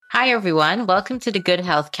Hi, everyone. Welcome to the Good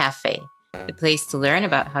Health Cafe, the place to learn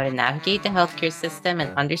about how to navigate the healthcare system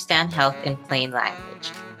and understand health in plain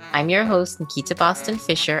language. I'm your host, Nikita Boston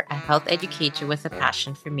Fisher, a health educator with a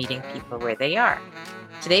passion for meeting people where they are.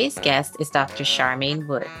 Today's guest is Dr. Charmaine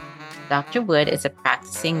Wood. Dr. Wood is a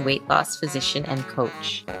practicing weight loss physician and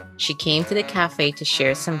coach. She came to the cafe to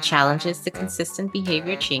share some challenges to consistent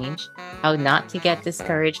behavior change, how not to get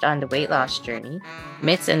discouraged on the weight loss journey,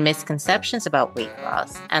 myths and misconceptions about weight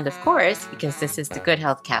loss, and of course, because this is the Good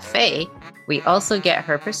Health Cafe, we also get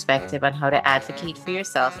her perspective on how to advocate for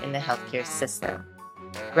yourself in the healthcare system.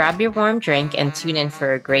 Grab your warm drink and tune in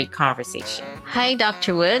for a great conversation. Hi,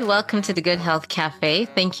 Dr. Wood. Welcome to the Good Health Cafe.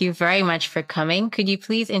 Thank you very much for coming. Could you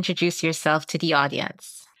please introduce yourself to the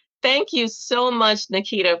audience? Thank you so much,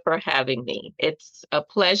 Nikita, for having me. It's a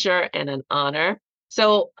pleasure and an honor.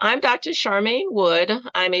 So, I'm Dr. Charmaine Wood.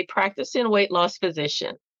 I'm a practicing weight loss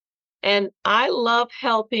physician, and I love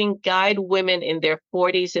helping guide women in their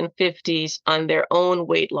 40s and 50s on their own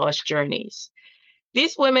weight loss journeys.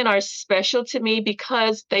 These women are special to me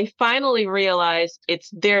because they finally realize it's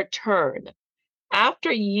their turn.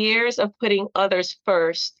 After years of putting others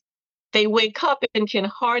first, they wake up and can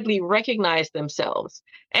hardly recognize themselves.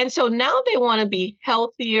 And so now they want to be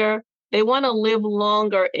healthier. They want to live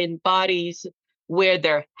longer in bodies where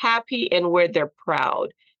they're happy and where they're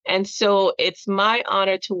proud. And so it's my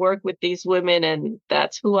honor to work with these women, and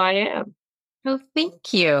that's who I am. Oh,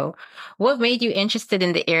 thank you. What made you interested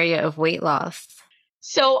in the area of weight loss?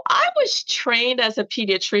 So I was trained as a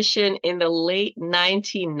pediatrician in the late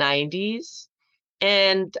 1990s.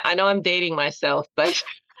 And I know I'm dating myself, but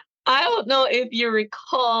I don't know if you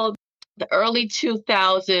recall the early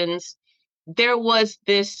 2000s, there was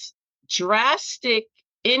this drastic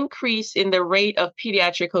increase in the rate of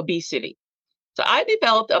pediatric obesity. So I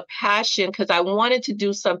developed a passion because I wanted to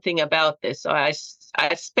do something about this. I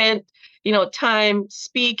spent, time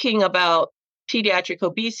speaking about pediatric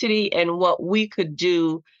obesity and what we could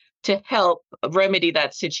do to help remedy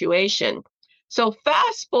that situation. So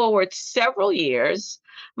fast forward several years,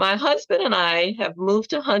 my husband and I have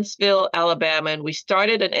moved to Huntsville, Alabama, and we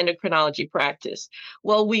started an endocrinology practice.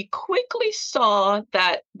 Well, we quickly saw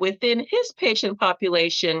that within his patient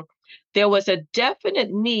population, there was a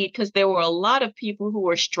definite need because there were a lot of people who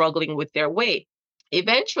were struggling with their weight.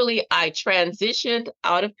 Eventually, I transitioned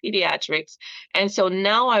out of pediatrics. And so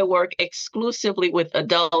now I work exclusively with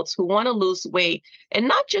adults who want to lose weight, and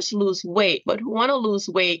not just lose weight, but who want to lose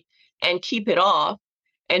weight and keep it off,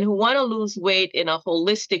 and who want to lose weight in a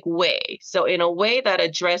holistic way. So, in a way that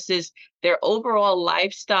addresses their overall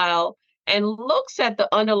lifestyle and looks at the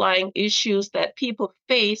underlying issues that people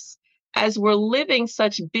face as we're living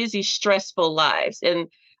such busy, stressful lives. And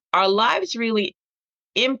our lives really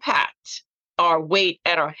impact our weight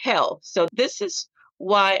and our health. So this is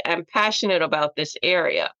why I'm passionate about this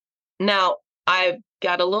area. Now, I've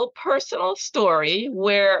got a little personal story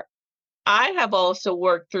where I have also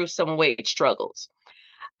worked through some weight struggles.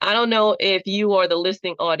 I don't know if you or the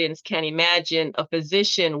listening audience can imagine a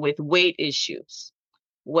physician with weight issues.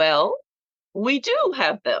 Well, we do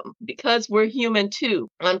have them because we're human too.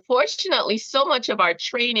 Unfortunately, so much of our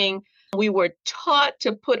training, we were taught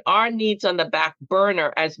to put our needs on the back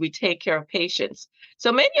burner as we take care of patients.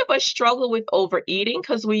 So many of us struggle with overeating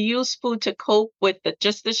because we use food to cope with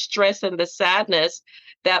just the stress and the sadness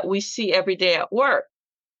that we see every day at work.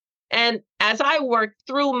 And as I worked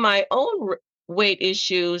through my own weight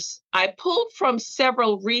issues, I pulled from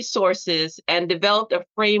several resources and developed a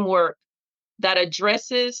framework that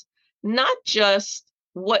addresses not just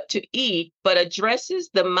what to eat, but addresses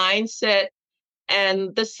the mindset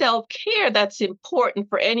and the self care that's important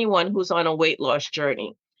for anyone who's on a weight loss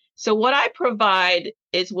journey. So, what I provide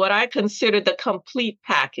is what I consider the complete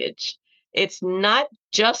package. It's not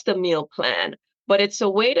just a meal plan, but it's a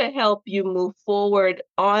way to help you move forward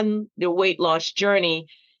on the weight loss journey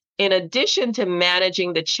in addition to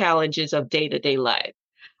managing the challenges of day to day life.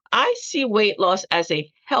 I see weight loss as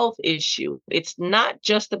a health issue. It's not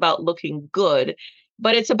just about looking good,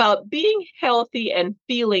 but it's about being healthy and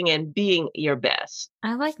feeling and being your best.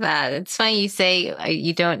 I like that. It's funny you say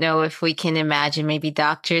you don't know if we can imagine maybe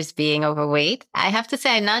doctors being overweight. I have to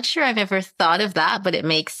say, I'm not sure I've ever thought of that, but it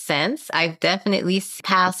makes sense. I've definitely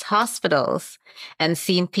passed hospitals and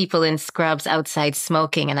seen people in scrubs outside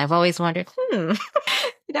smoking, and I've always wondered,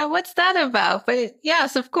 what's that about? But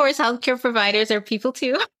yes, of course, healthcare providers are people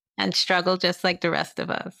too and struggle just like the rest of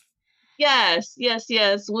us. Yes, yes,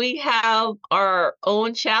 yes. We have our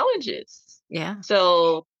own challenges. Yeah.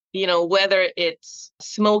 So, whether it's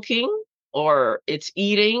smoking or it's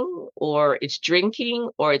eating or it's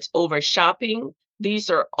drinking or it's over shopping,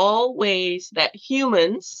 these are all ways that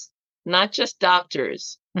humans not just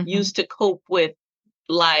doctors, use to cope with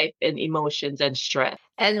life and emotions and stress.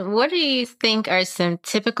 And what do you think are some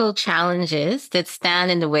typical challenges that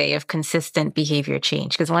stand in the way of consistent behavior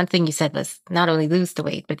change? Because one thing you said was not only lose the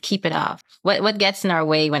weight, but keep it off. What gets in our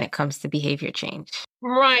way when it comes to behavior change?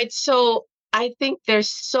 Right. So I think there's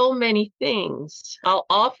so many things. I'll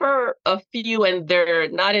offer a few, and they're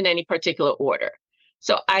not in any particular order.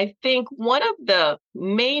 So I think one of the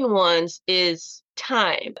main ones is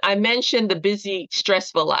time. I mentioned the busy,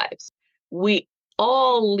 stressful lives. We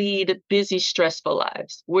all lead busy, stressful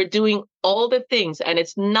lives. We're doing all the things, and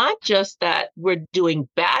it's not just that we're doing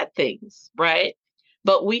bad things, right?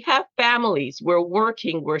 But we have families, we're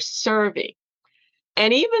working, we're serving.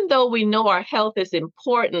 And even though we know our health is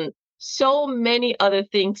important, so many other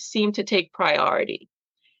things seem to take priority.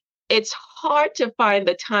 It's hard to find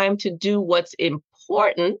the time to do what's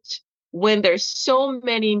important when there's so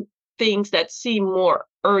many things that seem more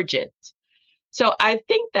urgent. So I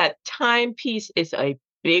think that time piece is a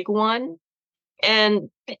big one. And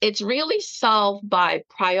it's really solved by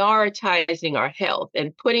prioritizing our health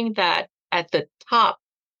and putting that at the top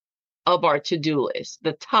of our to-do list,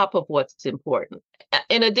 the top of what's important.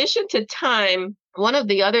 In addition to time, one of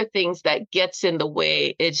the other things that gets in the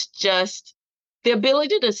way is just the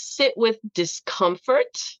ability to sit with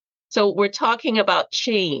discomfort. So we're talking about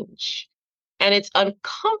change, and it's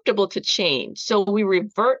uncomfortable to change. So we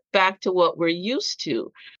revert back to what we're used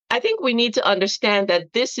to. I think we need to understand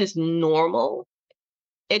that this is normal.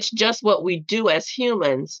 It's just what we do as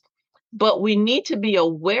humans, but we need to be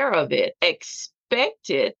aware of it, expect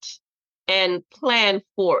it, and plan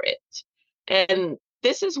for it. And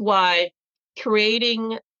this is why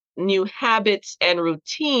creating new habits and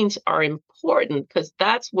routines are important, because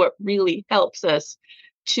that's what really helps us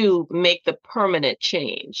to make the permanent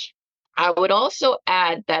change. I would also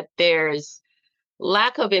add that there's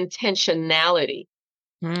lack of intentionality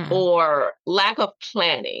or lack of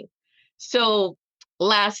planning. So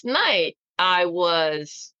last night I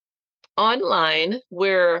was online.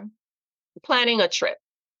 We're planning a trip.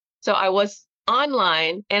 So I was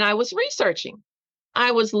online and I was researching.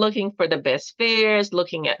 I was looking for the best fares,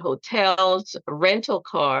 looking at hotels, rental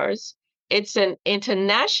cars. It's an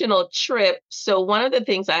international trip. So one of the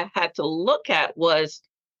things I had to look at was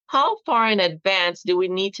how far in advance do we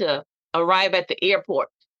need to arrive at the airport?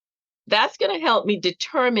 That's going to help me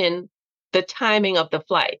determine the timing of the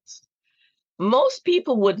flights. Most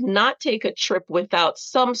people would not take a trip without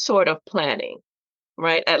some sort of planning,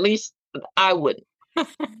 right? At least I wouldn't.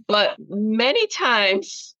 But many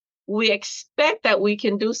times we expect that we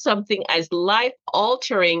can do something as life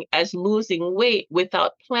altering as losing weight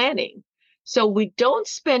without planning. So we don't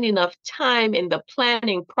spend enough time in the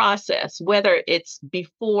planning process, whether it's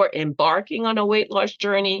before embarking on a weight loss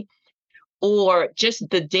journey or just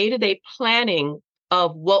the day-to-day planning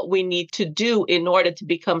of what we need to do in order to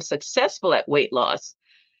become successful at weight loss.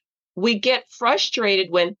 We get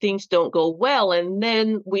frustrated when things don't go well, and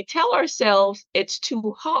then we tell ourselves it's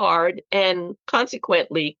too hard, and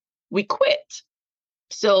consequently, we quit.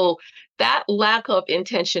 So that lack of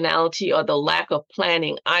intentionality or the lack of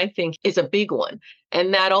planning, I think, is a big one.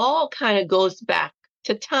 And that all kind of goes back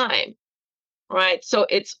to time, right? So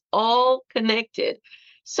it's all connected.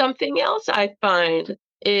 Something else I find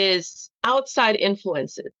is outside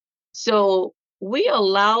influences. So we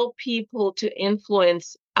allow people to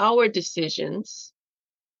influence our decisions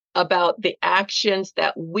about the actions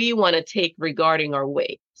that we want to take regarding our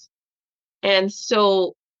weight. And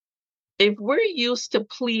so if we're used to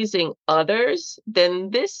pleasing others,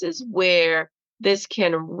 then this is where this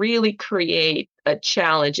can really create a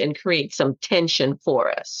challenge and create some tension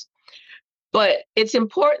for us. But it's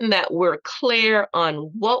important that we're clear on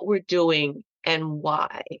what we're doing and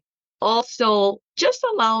why. Also, just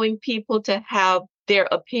allowing people to have their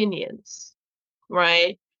opinions,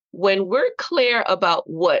 right? When we're clear about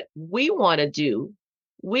what we want to do,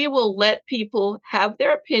 we will let people have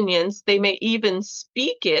their opinions. They may even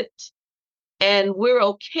speak it, and we're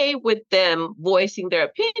okay with them voicing their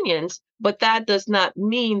opinions, but that does not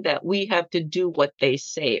mean that we have to do what they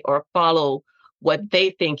say or follow what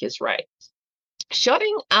they think is right.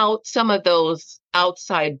 Shutting out some of those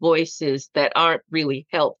outside voices that aren't really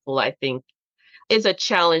helpful, I think, is a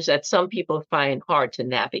challenge that some people find hard to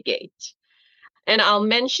navigate. And I'll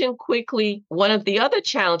mention quickly one of the other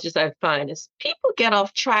challenges I find is people get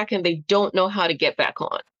off track and they don't know how to get back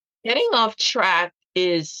on. Getting off track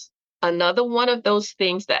is another one of those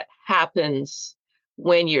things that happens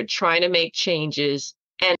when you're trying to make changes,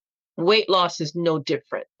 and weight loss is no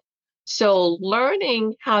different. So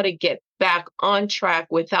learning how to get back on track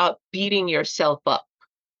without beating yourself up,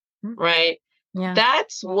 right? Yeah.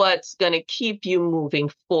 That's what's going to keep you moving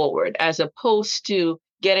forward, as opposed to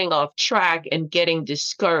getting off track and getting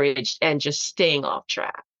discouraged and just staying off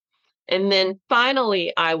track. And then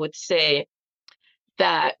finally, I would say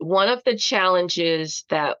that one of the challenges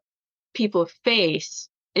that people face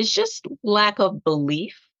is just lack of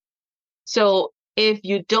belief. So if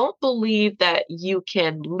you don't believe that you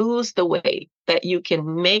can lose the weight, that you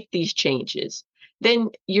can make these changes, then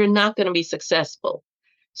you're not going to be successful.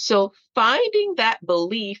 So finding that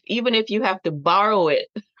belief, even if you have to borrow it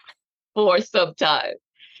for some time,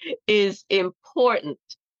 is important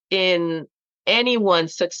in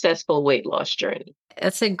anyone's successful weight loss journey.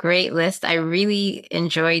 That's a great list. I really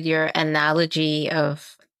enjoyed your analogy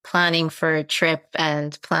of planning for a trip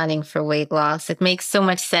and planning for weight loss. It makes so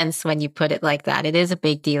much sense when you put it like that. It is a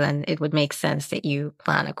big deal, and it would make sense that you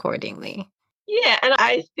plan accordingly. Yeah, and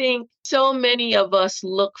I think so many of us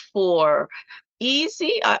look for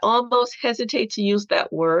easy. I almost hesitate to use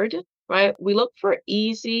that word, right? We look for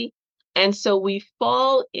easy. And so we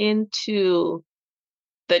fall into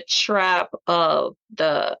the trap of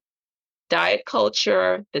the diet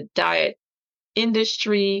culture, the diet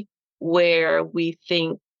industry, where we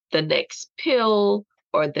think the next pill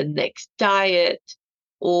or the next diet,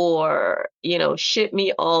 or ship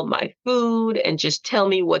me all my food and just tell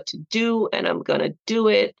me what to do and I'm going to do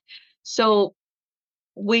it. So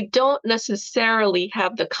we don't necessarily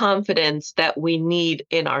have the confidence that we need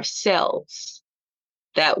in ourselves,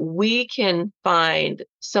 that we can find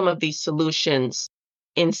some of these solutions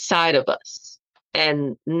inside of us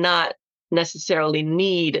and not necessarily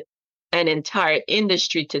need an entire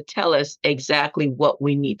industry to tell us exactly what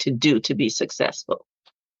we need to do to be successful.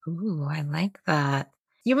 Ooh, I like that.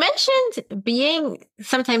 You mentioned being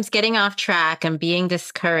sometimes getting off track and being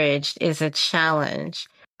discouraged is a challenge.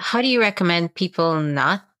 How do you recommend people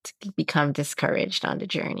not to become discouraged on the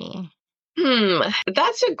journey?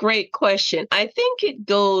 That's a great question. I think it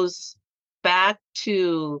goes back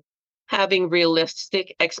to having realistic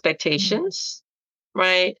Mm. expectations,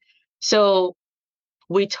 right? So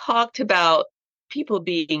we talked about people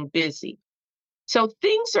being busy. So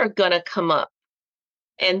things are going to come up,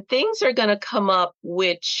 and things are going to come up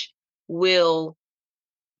which will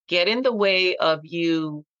get in the way of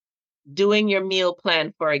you doing your meal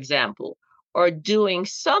plan, for example, or doing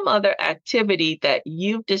some other activity that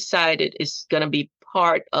you've decided is going to be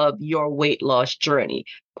part of your weight loss journey,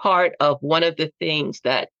 part of one of the things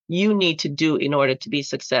that you need to do in order to be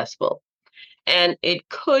successful. And it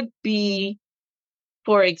could be,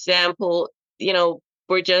 for example,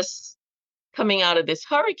 we're just coming out of this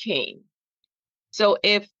hurricane. So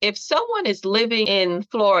if someone is living in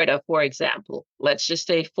Florida, for example, let's just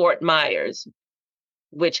say Fort Myers,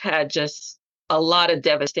 which had just a lot of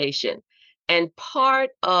devastation. And part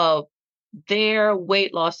of their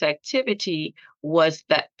weight loss activity was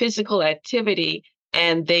that physical activity,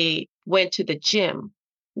 and they went to the gym.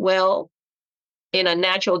 Well, in a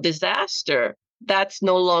natural disaster, that's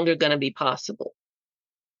no longer going to be possible.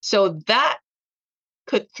 So that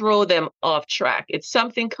could throw them off track. It's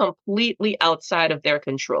something completely outside of their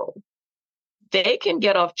control. They can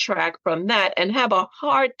get off track from that and have a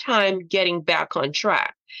hard time getting back on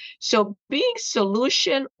track. So being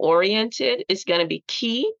solution oriented is going to be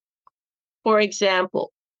key. For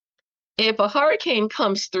example, if a hurricane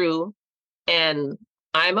comes through and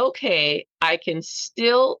I'm okay, I can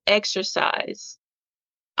still exercise.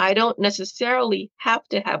 I don't necessarily have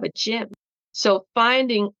to have a gym. So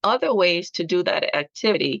finding other ways to do that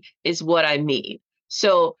activity is what I mean.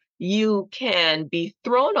 So you can be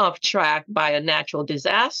thrown off track by a natural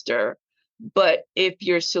disaster, but if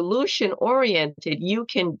you're solution oriented, you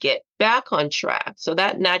can get back on track. So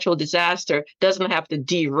that natural disaster doesn't have to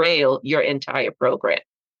derail your entire program.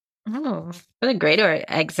 Oh, what a great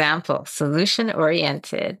example. Solution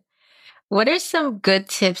oriented. What are some good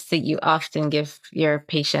tips that you often give your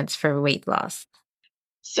patients for weight loss?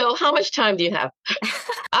 So how much time do you have?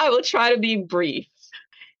 I will try to be brief.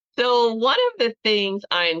 So, one of the things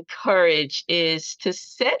I encourage is to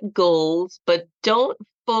set goals, but don't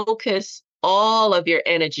focus all of your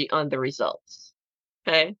energy on the results.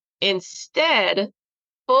 Okay. Instead,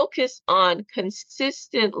 focus on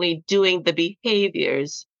consistently doing the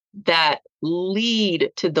behaviors that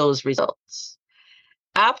lead to those results.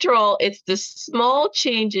 After all, it's the small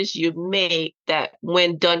changes you make that,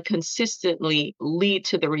 when done consistently, lead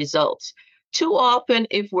to the results. Too often,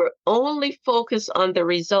 if we're only focused on the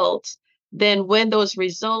results, then when those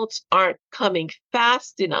results aren't coming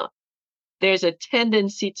fast enough, there's a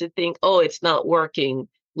tendency to think, oh, it's not working.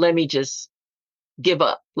 Let me just give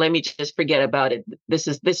up. Let me just forget about it. This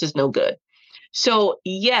is no good. So,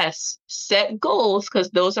 yes, set goals because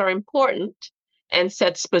those are important, and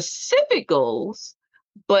set specific goals,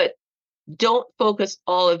 but don't focus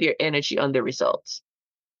all of your energy on the results.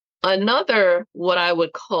 Another, what I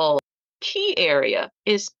would call key area,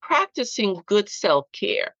 is practicing good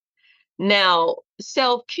self-care. Now,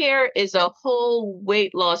 self-care is a whole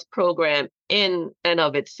weight loss program in and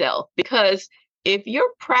of itself, because if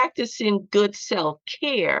you're practicing good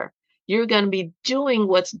self-care, you're going to be doing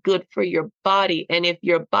what's good for your body. And if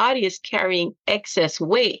your body is carrying excess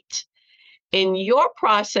weight, in your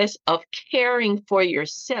process of caring for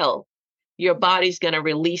yourself, your body's going to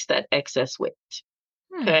release that excess weight.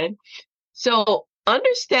 Okay. So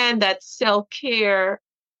understand that self-care,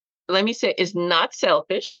 let me say, is not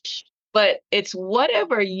selfish, but it's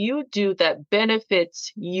whatever you do that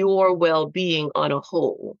benefits your well-being on a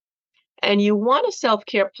whole. And you want a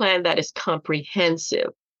self-care plan that is comprehensive.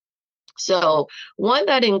 So one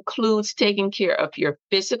that includes taking care of your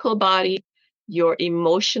physical body, your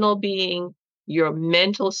emotional being, your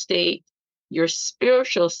mental state, your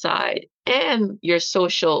spiritual side, and your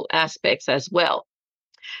social aspects as well.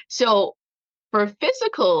 So for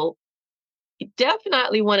physical, you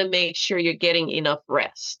definitely want to make sure you're getting enough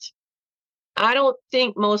rest. I don't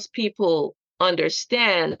think most people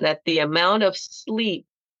understand that the amount of sleep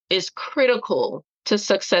is critical to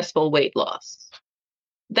successful weight loss.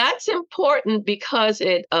 That's important because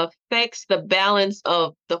it affects the balance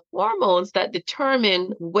of the hormones that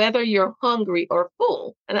determine whether you're hungry or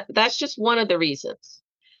full. And that's just one of the reasons.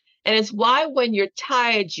 And it's why when you're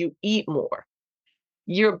tired, you eat more.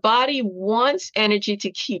 Your body wants energy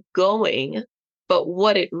to keep going, but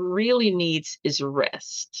what it really needs is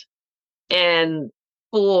rest. And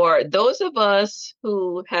for those of us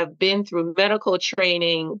who have been through medical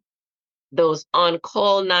training, those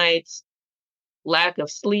on-call nights, lack of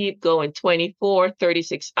sleep, going 24,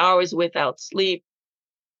 36 hours without sleep,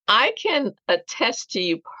 I can attest to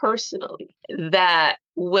you personally that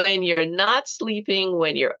when you're not sleeping,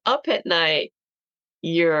 when you're up at night,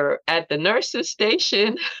 you're at the nurse's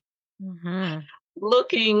station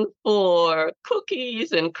looking for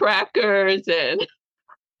cookies and crackers and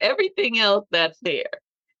everything else that's there.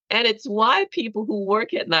 And it's why people who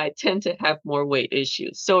work at night tend to have more weight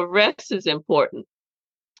issues. So rest is important.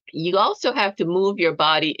 You also have to move your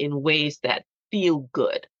body in ways that feel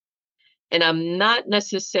good. And I'm not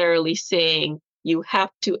necessarily saying you have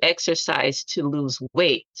to exercise to lose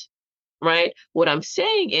weight, right? What I'm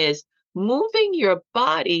saying is moving your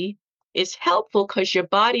body is helpful because your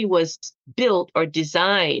body was built or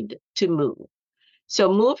designed to move.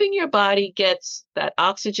 So moving your body gets that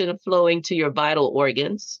oxygen flowing to your vital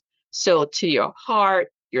organs. So to your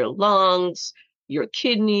heart, your lungs, your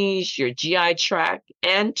kidneys, your GI tract,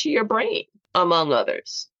 and to your brain, among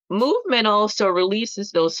others. Movement also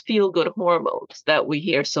releases those feel-good hormones that we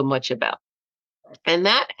hear so much about. And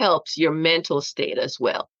that helps your mental state as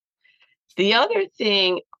well. The other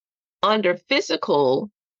thing under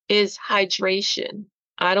physical is hydration.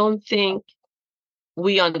 I don't think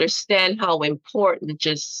we understand how important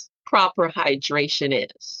just proper hydration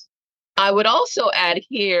is. I would also add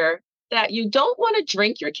here that you don't want to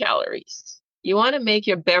drink your calories. You want to make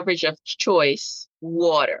your beverage of choice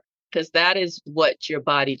water, because that is what your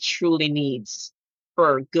body truly needs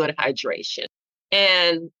for good hydration.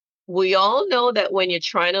 And we all know that when you're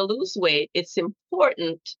trying to lose weight, it's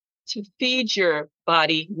important to feed your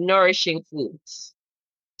body nourishing foods.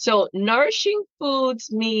 So nourishing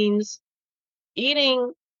foods means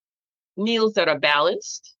eating meals that are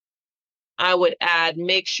balanced. I would add,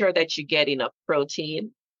 make sure that you get enough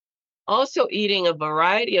protein. Also eating a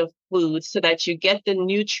variety of foods so that you get the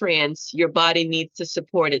nutrients your body needs to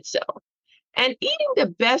support itself. And eating the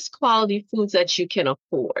best quality foods that you can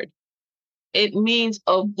afford. It means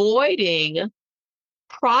avoiding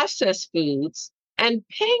processed foods and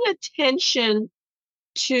paying attention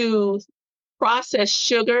to processed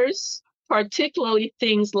sugars, particularly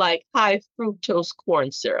things like high fructose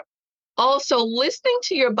corn syrup. Also, listening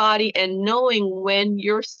to your body and knowing when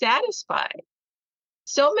you're satisfied.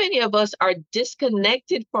 So many of us are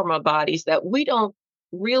disconnected from our bodies that we don't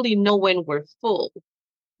really know when we're full.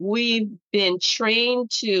 We've been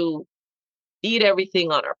trained to eat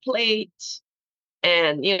everything on our plates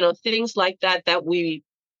and, things like that, that we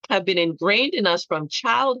have been ingrained in us from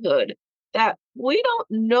childhood, that we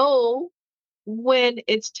don't know when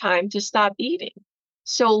it's time to stop eating.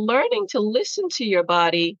 So learning to listen to your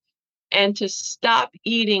body and to stop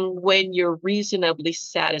eating when you're reasonably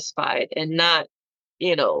satisfied and not,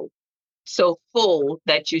 so full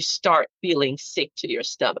that you start feeling sick to your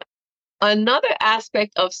stomach. Another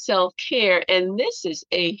aspect of self-care, and this is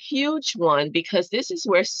a huge one because this is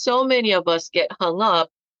where so many of us get hung up,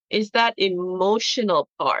 is that emotional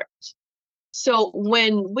part. So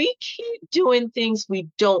when we keep doing things we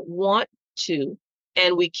don't want to,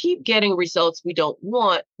 and we keep getting results we don't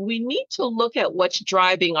want, we need to look at what's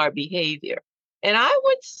driving our behavior. And I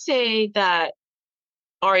would say that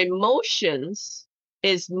our emotions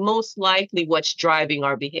is most likely what's driving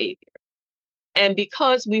our behavior. And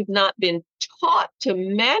because we've not been taught to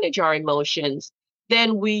manage our emotions,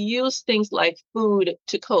 then we use things like food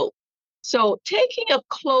to cope. So taking a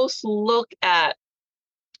close look at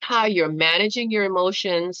how you're managing your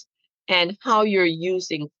emotions and how you're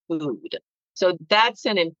using food. So that's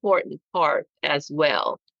an important part as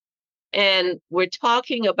well. And we're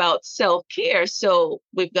talking about self care. So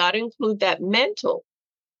we've got to include that mental.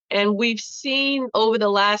 And we've seen over the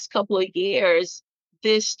last couple of years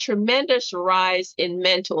this tremendous rise in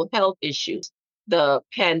mental health issues. The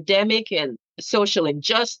pandemic and social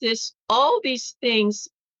injustice, all these things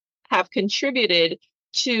have contributed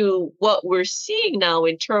to what we're seeing now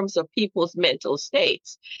in terms of people's mental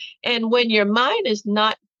states. And when your mind is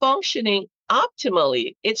not functioning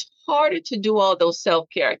optimally, it's harder to do all those self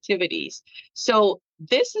care activities. So,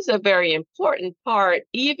 this is a very important part,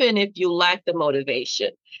 even if you lack the motivation.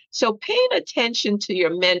 So, paying attention to your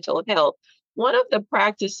mental health, one of the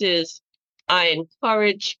practices I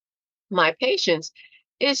encourage my patients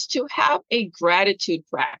is to have a gratitude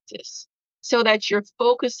practice so that you're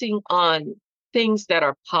focusing on things that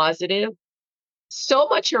are positive. So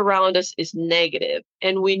much around us is negative,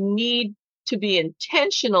 and we need to be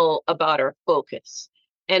intentional about our focus.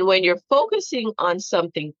 And when you're focusing on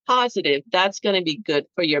something positive, that's going to be good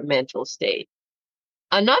for your mental state.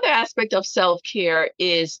 Another aspect of self care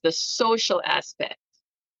is the social aspect.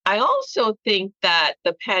 I also think that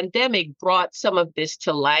the pandemic brought some of this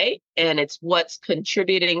to light, and it's what's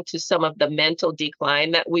contributing to some of the mental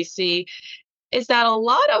decline that we see is that a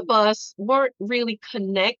lot of us weren't really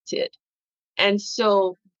connected. And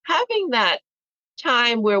so having that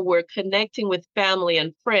time where we're connecting with family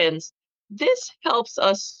and friends, this helps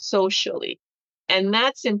us socially. And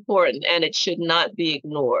that's important and it should not be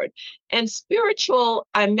ignored. And spiritual,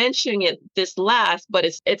 I'm mentioning it this last, but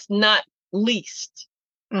it's not least.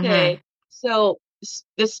 Mm-hmm. Okay. So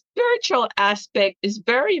the spiritual aspect is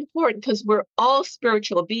very important because we're all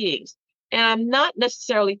spiritual beings. And I'm not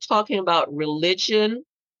necessarily talking about religion,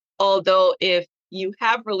 although if you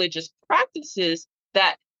have religious practices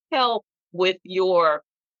that help with your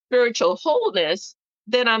spiritual wholeness,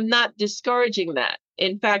 then I'm not discouraging that.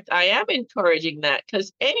 In fact, I am encouraging that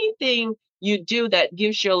because anything you do that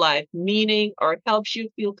gives your life meaning or helps you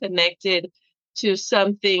feel connected to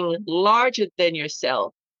something larger than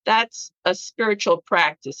yourself, that's a spiritual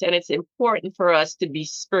practice. And it's important for us to be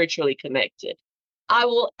spiritually connected. I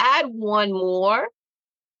will add one more: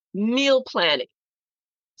 meal planning.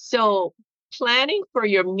 So planning for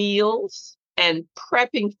your meals and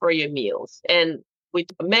prepping for your meals. And we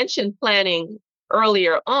mentioned planning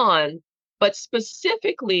earlier on, but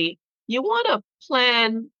specifically, you want to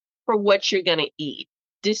plan for what you're going to eat.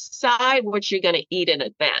 Decide what you're going to eat in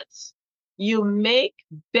advance. You make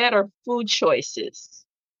better food choices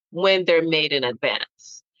when they're made in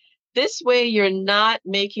advance. This way, you're not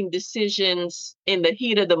making decisions in the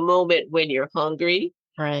heat of the moment when you're hungry.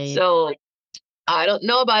 Right. So I don't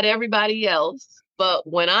know about everybody else, but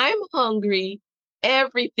when I'm hungry,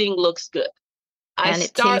 everything looks good. I And it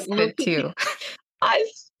start tastes good looking too. I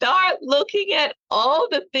start looking at all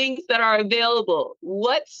the things that are available.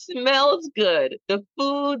 What smells good? The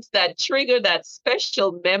foods that trigger that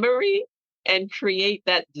special memory and create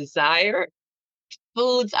that desire.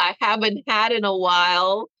 Foods I haven't had in a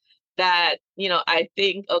while that, I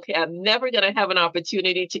think, okay, I'm never going to have an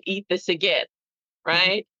opportunity to eat this again, Mhm.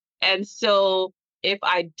 right? And so if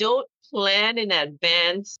I don't plan in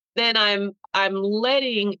advance, then I'm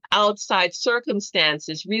letting outside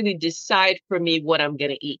circumstances really decide for me what I'm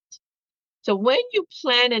going to eat. So when you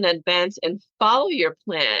plan in advance and follow your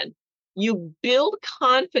plan, you build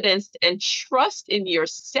confidence and trust in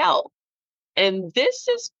yourself. And this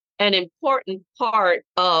is an important part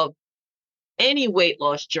of any weight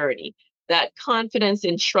loss journey, that confidence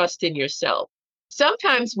and trust in yourself.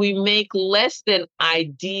 Sometimes we make less than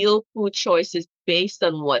ideal food choices based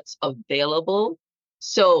on what's available.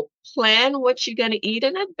 So plan what you're going to eat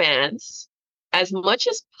in advance. As much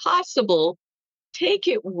as possible, take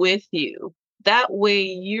it with you. That way,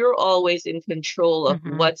 you're always in control of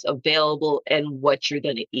Mhm. what's available and what you're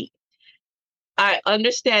going to eat. I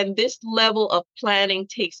understand this level of planning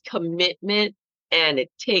takes commitment and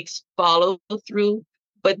it takes follow through,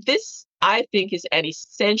 but this, I think, is an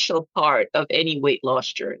essential part of any weight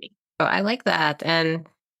loss journey. Oh, I like that. And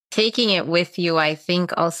taking it with you, I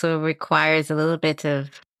think, also requires a little bit of,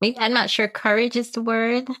 maybe, I'm not sure courage is the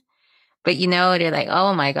word, But they're like,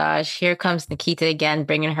 oh my gosh, here comes Nikita again,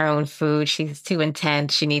 bringing her own food. She's too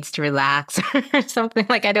intense. She needs to relax or something.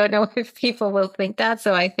 Like, I don't know if people will think that.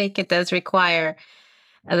 So I think it does require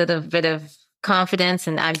a little bit of confidence.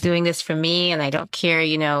 And I'm doing this for me. And I don't care,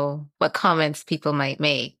 what comments people might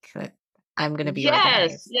make. But I'm going to be Yes,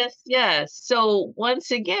 organized. yes, yes. So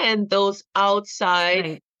once again, those outside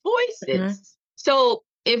Right. Hmm. voices. So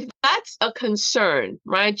if that's a concern,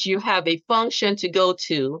 right? You have a function to go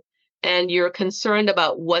to and you're concerned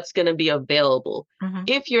about what's going to be available. Hmm.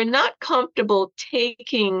 If you're not comfortable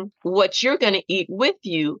taking what you're going to eat with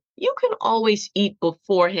you, you can always eat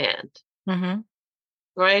beforehand, Hmm.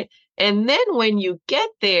 right? And then when you get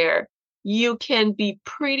there, you can be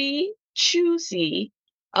pretty choosy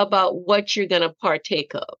about what you're going to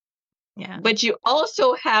partake of. Yeah. But you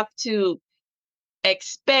also have to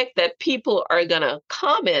expect that people are going to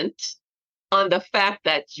comment on the fact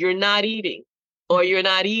that you're not eating or you're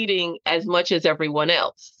not eating as much as everyone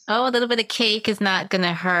else. Oh, a little bit of cake is not going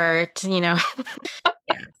to hurt. Yeah.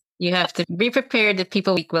 You have to be prepared that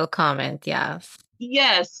people will comment. Yes.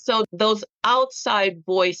 Yes, so those outside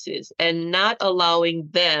voices and not allowing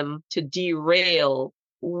them to derail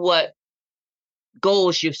what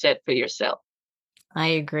goals you set for yourself. I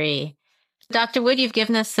agree. Dr. Wood, you've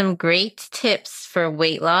given us some great tips for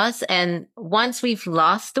weight loss. And once we've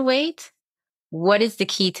lost the weight, what is the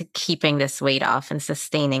key to keeping this weight off and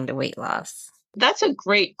sustaining the weight loss? That's a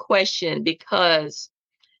great question because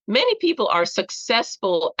many people are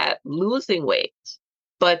successful at losing weight,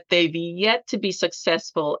 but they've yet to be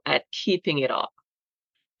successful at keeping it off.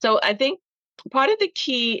 So I think part of the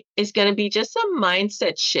key is going to be just a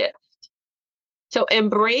mindset shift. So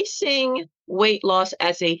embracing weight loss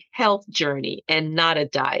as a health journey and not a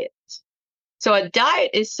diet. So a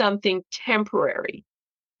diet is something temporary,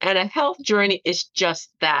 and a health journey is just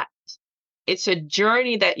that. It's a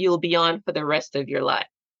journey that you'll be on for the rest of your life.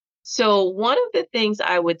 So, one of the things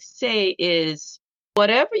I would say is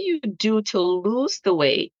whatever you do to lose the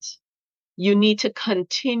weight, you need to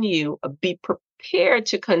continue, be prepared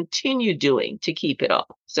to continue doing to keep it off.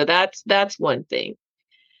 So that's one thing.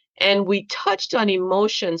 And we touched on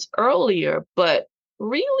emotions earlier, but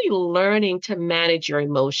really learning to manage your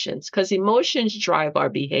emotions because emotions drive our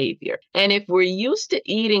behavior. And if we're used to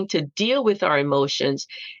eating to deal with our emotions,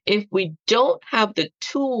 if we don't have the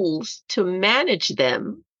tools to manage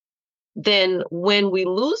them, then when we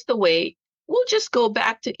lose the weight, we'll just go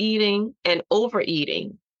back to eating and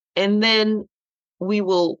overeating. And then we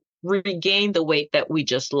will regain the weight that we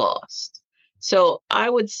just lost. So I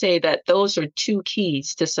would say that those are two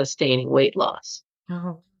keys to sustaining weight loss.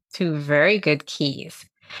 Oh, two very good keys.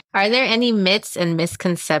 Are there any myths and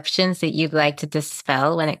misconceptions that you'd like to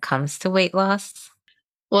dispel when it comes to weight loss?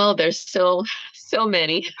 Well, there's so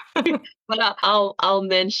many, but I'll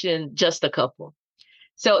mention just a couple.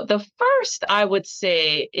 So the first I would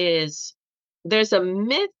say is there's a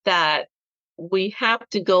myth that we have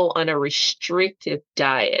to go on a restrictive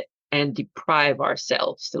diet and deprive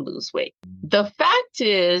ourselves to lose weight. The fact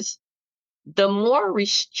is, the more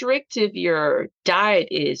restrictive your diet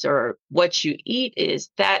is or what you eat is,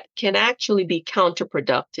 that can actually be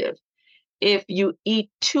counterproductive. If you eat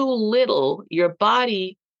too little, your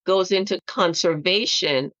body goes into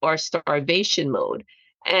conservation or starvation mode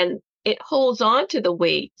and it holds on to the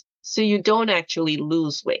weight so you don't actually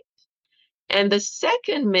lose weight. And the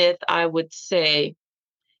second myth I would say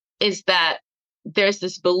is that there's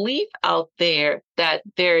this belief out there that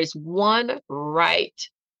there is one right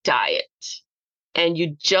diet and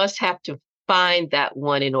you just have to find that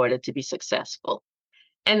one in order to be successful.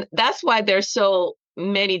 And that's why there's so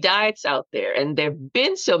many diets out there, and there've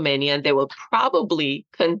been so many, and there will probably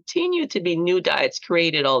continue to be new diets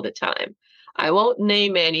created all the time. I won't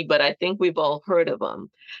name any, but I think we've all heard of them.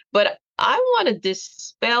 But I want to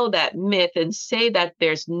dispel that myth and say that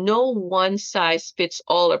there's no one size fits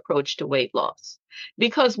all approach to weight loss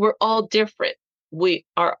because we're all different. We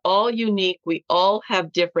are all unique. We all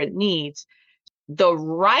have different needs. The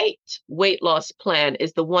right weight loss plan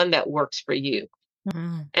is the one that works for you.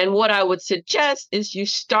 Mhm. And what I would suggest is you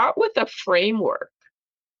start with a framework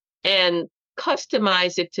and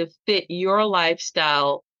customize it to fit your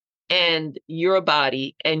lifestyle and your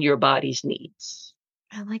body and your body's needs.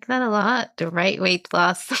 I like that a lot. The right weight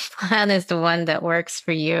loss plan is the one that works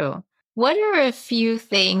for you. What are a few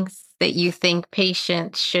things that you think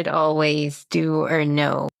patients should always do or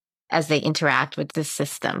know as they interact with the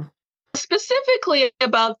system? Specifically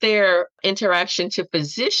about their interaction to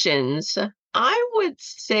physicians, I would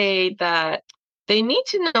say that they need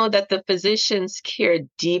to know that the physicians care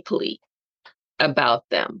deeply about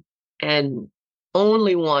them and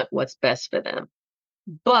only want what's best for them.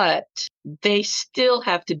 but they still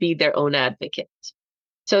have to be their own advocate.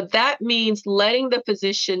 So that means letting the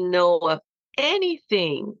physician know of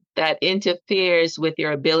anything that interferes with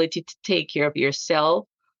your ability to take care of yourself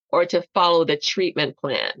or to follow the treatment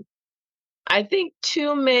plan. I think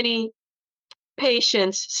too many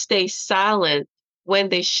patients stay silent when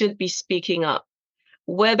they should be speaking up,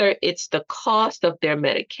 whether it's the cost of their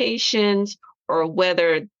medications or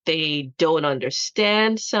whether they don't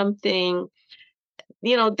understand something.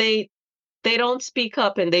 You know, they don't speak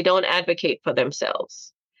up and they don't advocate for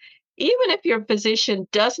themselves. Even if your physician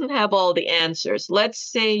doesn't have all the answers, let's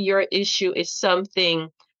say your issue is something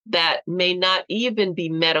that may not even be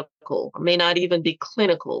medical, may not even be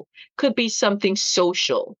clinical, could be something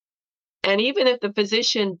social. And even if the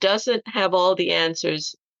physician doesn't have all the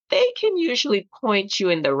answers, they can usually point you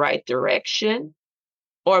in the right direction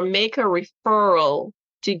or make a referral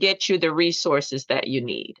to get you the resources that you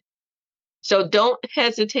need. So don't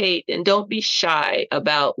hesitate and don't be shy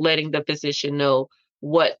about letting the physician know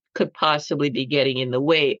what could possibly be getting in the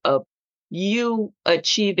way of you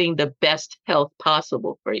achieving the best health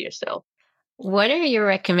possible for yourself. What are your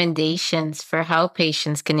recommendations for how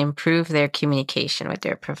patients can improve their communication with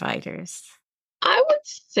their providers? I would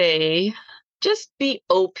say just be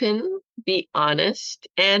open, be honest,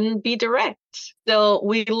 and be direct. So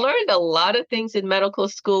we learned a lot of things in medical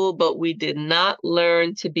school, but we did not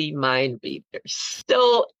learn to be mind readers.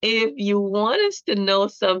 So if you want us to know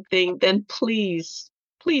something, then please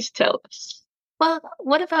tell us. Well,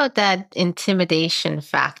 what about that intimidation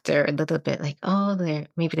factor a little bit? Like, oh, they're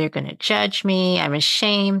going to judge me. I'm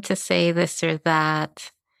ashamed to say this or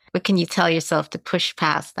that. What can you tell yourself to push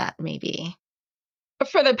past that maybe?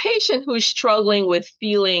 For the patient who's struggling with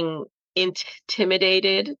feeling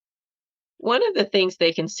intimidated, one of the things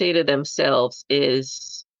they can say to themselves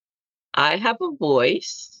is, I have a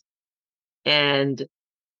voice and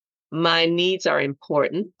my needs are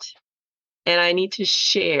important, and I need to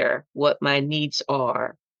share what my needs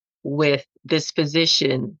are with this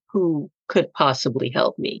physician who could possibly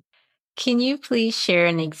help me. Can you please share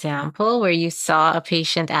an example where you saw a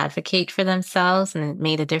patient advocate for themselves and it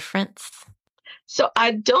made a difference? So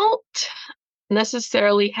I don't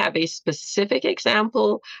necessarily have a specific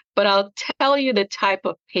example, but I'll tell you the type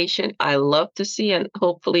of patient I love to see, and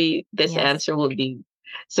hopefully this Yes. answer will be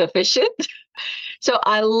sufficient. So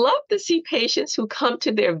I love to see patients who come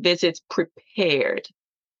to their visits prepared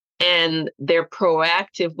and they're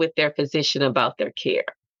proactive with their physician about their care.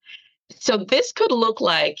 So this could look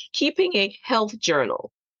like keeping a health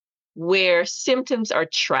journal where symptoms are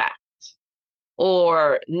tracked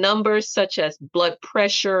or numbers such as blood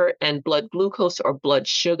pressure and blood glucose or blood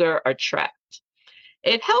sugar are tracked.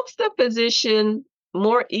 It helps the physician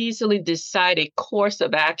more easily decide a course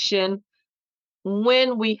of action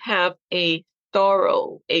when we have a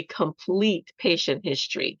thorough, a complete patient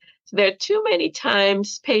history. So there are too many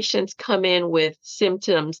times patients come in with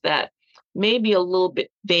symptoms that may be a little bit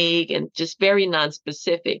vague and just very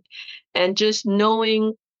nonspecific. And just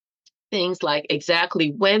knowing things like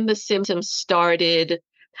exactly when the symptoms started,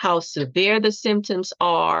 how severe the symptoms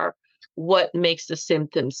are, what makes the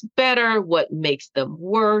symptoms better, what makes them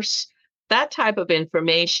worse. That type of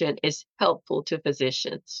information is helpful to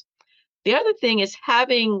physicians. The other thing is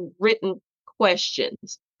having written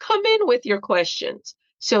questions. Come in with your questions.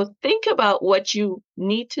 So think about what you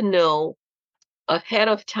need to know ahead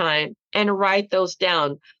of time and write those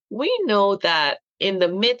down. We know that in the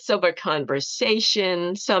midst of a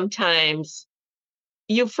conversation, sometimes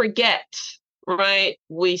you forget, right?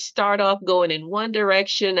 We start off going in one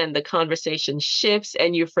direction and the conversation shifts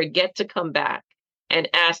and you forget to come back and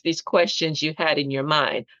ask these questions you had in your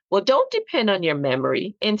mind. Well, don't depend on your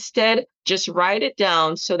memory. Instead, just write it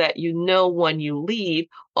down so that you know when you leave,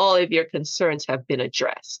 all of your concerns have been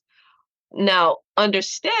addressed. Now,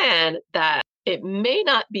 understand that it may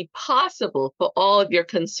not be possible for all of your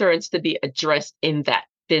concerns to be addressed in that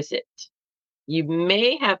visit. You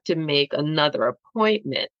may have to make another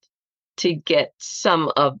appointment to get some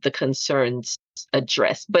of the concerns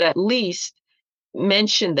addressed, but at least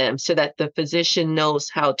mention them so that the physician knows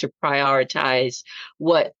how to prioritize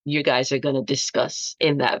what you guys are going to discuss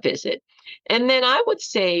in that visit. And then I would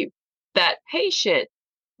say that patient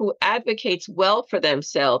who advocates well for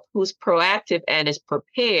themselves, who's proactive and is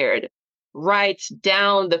prepared, writes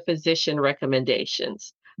down the physician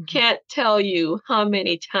recommendations. Mhm. Can't tell you how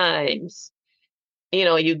many times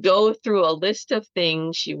you go through a list of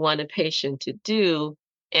things you want a patient to do,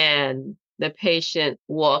 and the patient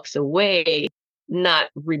walks away not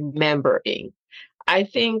remembering. I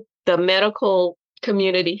think the medical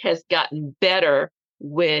community has gotten better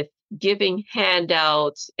with giving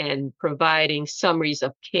handouts and providing summaries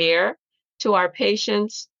of care to our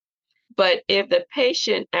patients. But if the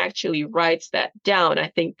patient actually writes that down, I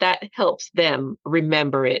think that helps them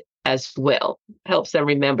remember it as well, helps them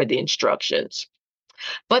remember the instructions.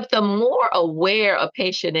 But the more aware a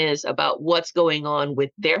patient is about what's going on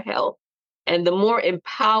with their health, and the more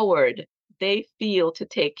empowered they feel to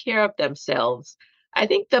take care of themselves, I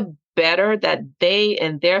think the better that they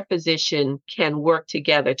and their physician can work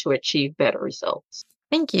together to achieve better results.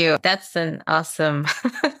 Thank you. That's an awesome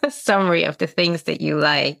summary of the things that you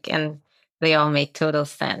like, and they all make total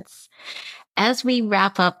sense. As we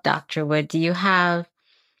wrap up, Dr. Wood, do you have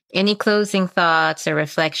any closing thoughts or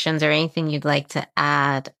reflections or anything you'd like to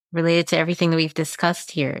add related to everything that we've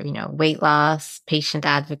discussed here? Weight loss, patient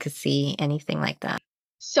advocacy, anything like that?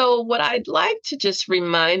 So, what I'd like to just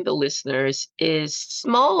remind the listeners is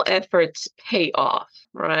small efforts pay off,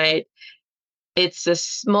 right? It's a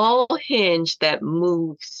small hinge that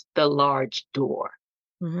moves the large door.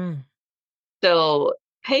 Mhm. So,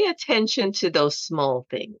 pay attention to those small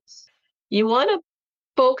things. You want to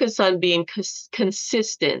focus on being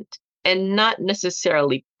consistent and not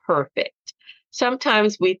necessarily perfect.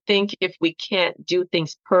 Sometimes we think if we can't do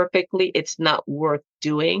things perfectly, it's not worth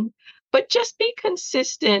doing. But just be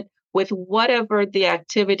consistent with whatever the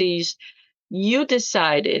activities you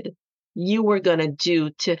decided you were going to do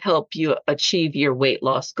to help you achieve your weight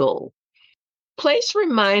loss goal. Place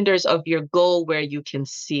reminders of your goal where you can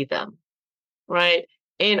see them, right?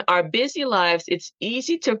 In our busy lives, it's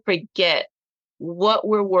easy to forget what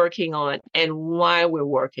we're working on and why we're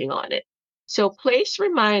working on it. So place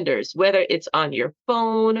reminders, whether it's on your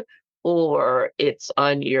phone or it's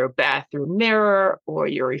on your bathroom mirror or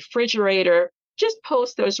your refrigerator, just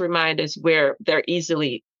post those reminders where they're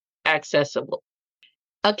easily accessible.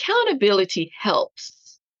 Accountability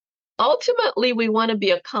helps. Ultimately, we want to be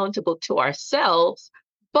accountable to ourselves,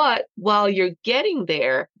 but while you're getting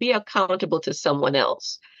there, be accountable to someone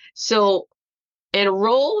else. So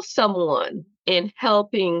enroll someone in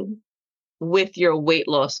helping with your weight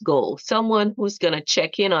loss goal, someone who's going to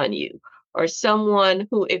check in on you, or someone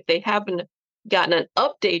who, if they haven't gotten an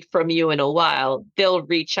update from you in a while, they'll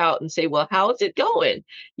reach out and say, well, how's it going?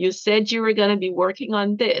 You said you were going to be working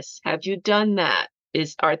on this. Have you done that?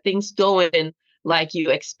 Are things going like you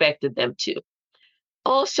expected them to?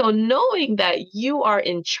 Also, knowing that you are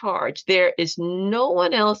in charge, there is no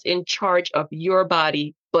one else in charge of your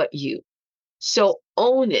body but you. So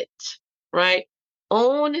own it, right?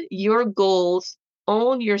 Own your goals,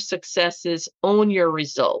 own your successes, own your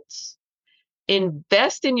results.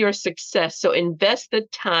 Invest in your success. So invest the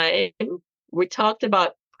time. We talked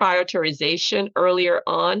about prioritization earlier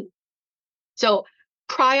on. So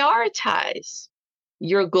prioritize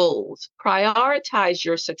your goals, prioritize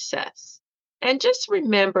your success, and just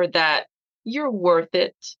remember that you're worth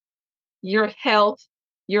it. Your health,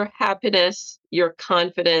 your happiness, your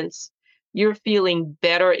confidence, you're feeling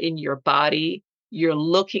better in your body, you're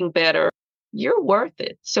looking better, you're worth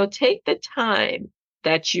it. So take the time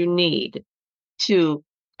that you need to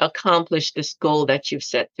accomplish this goal that you've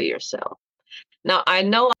set for yourself. Now, I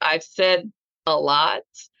know I've said a lot.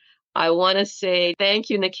 I want to say thank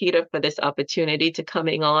you, Nikita, for this opportunity to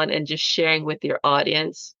coming on and just sharing with your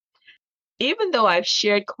audience. Even though I've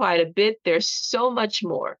shared quite a bit, there's so much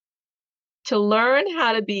more. To learn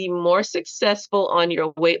how to be more successful on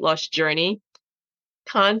your weight loss journey,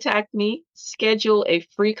 contact me, schedule a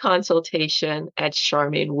free consultation at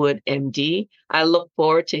Charmaine Wood, MD. I look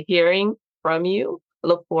forward to hearing from you. I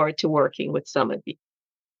look forward to working with some of you.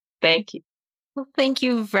 Thank you. Well, thank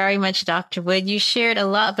you very much, Dr. Wood. You shared a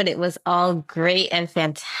lot, but it was all great and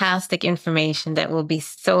fantastic information that will be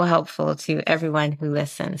so helpful to everyone who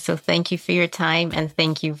listens. So thank you for your time, and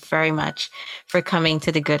thank you very much for coming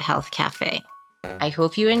to the Good Health Cafe. I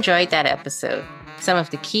hope you enjoyed that episode. Some of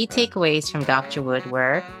the key takeaways from Dr. Wood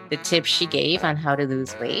were the tips she gave on how to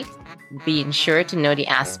lose weight, being sure to know the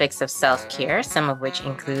aspects of self-care, some of which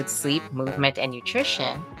include sleep, movement, and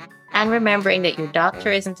nutrition, and remembering that your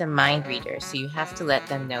doctor isn't a mind reader, so you have to let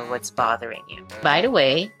them know what's bothering you. By the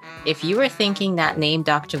way, if you were thinking that name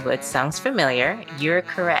Dr. Wood sounds familiar, you're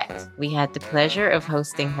correct. We had the pleasure of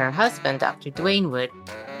hosting her husband, Dr. Dwayne Wood,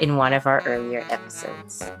 in one of our earlier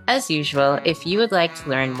episodes. As usual, if you would like to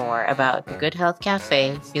learn more about the Good Health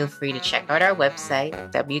Cafe, feel free to check out our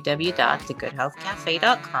website,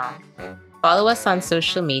 www.thegoodhealthcafe.com. Follow us on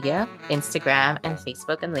social media, Instagram and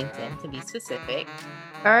Facebook and LinkedIn to be specific,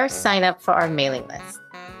 or sign up for our mailing list.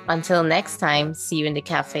 Until next time, see you in the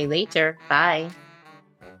cafe later. Bye.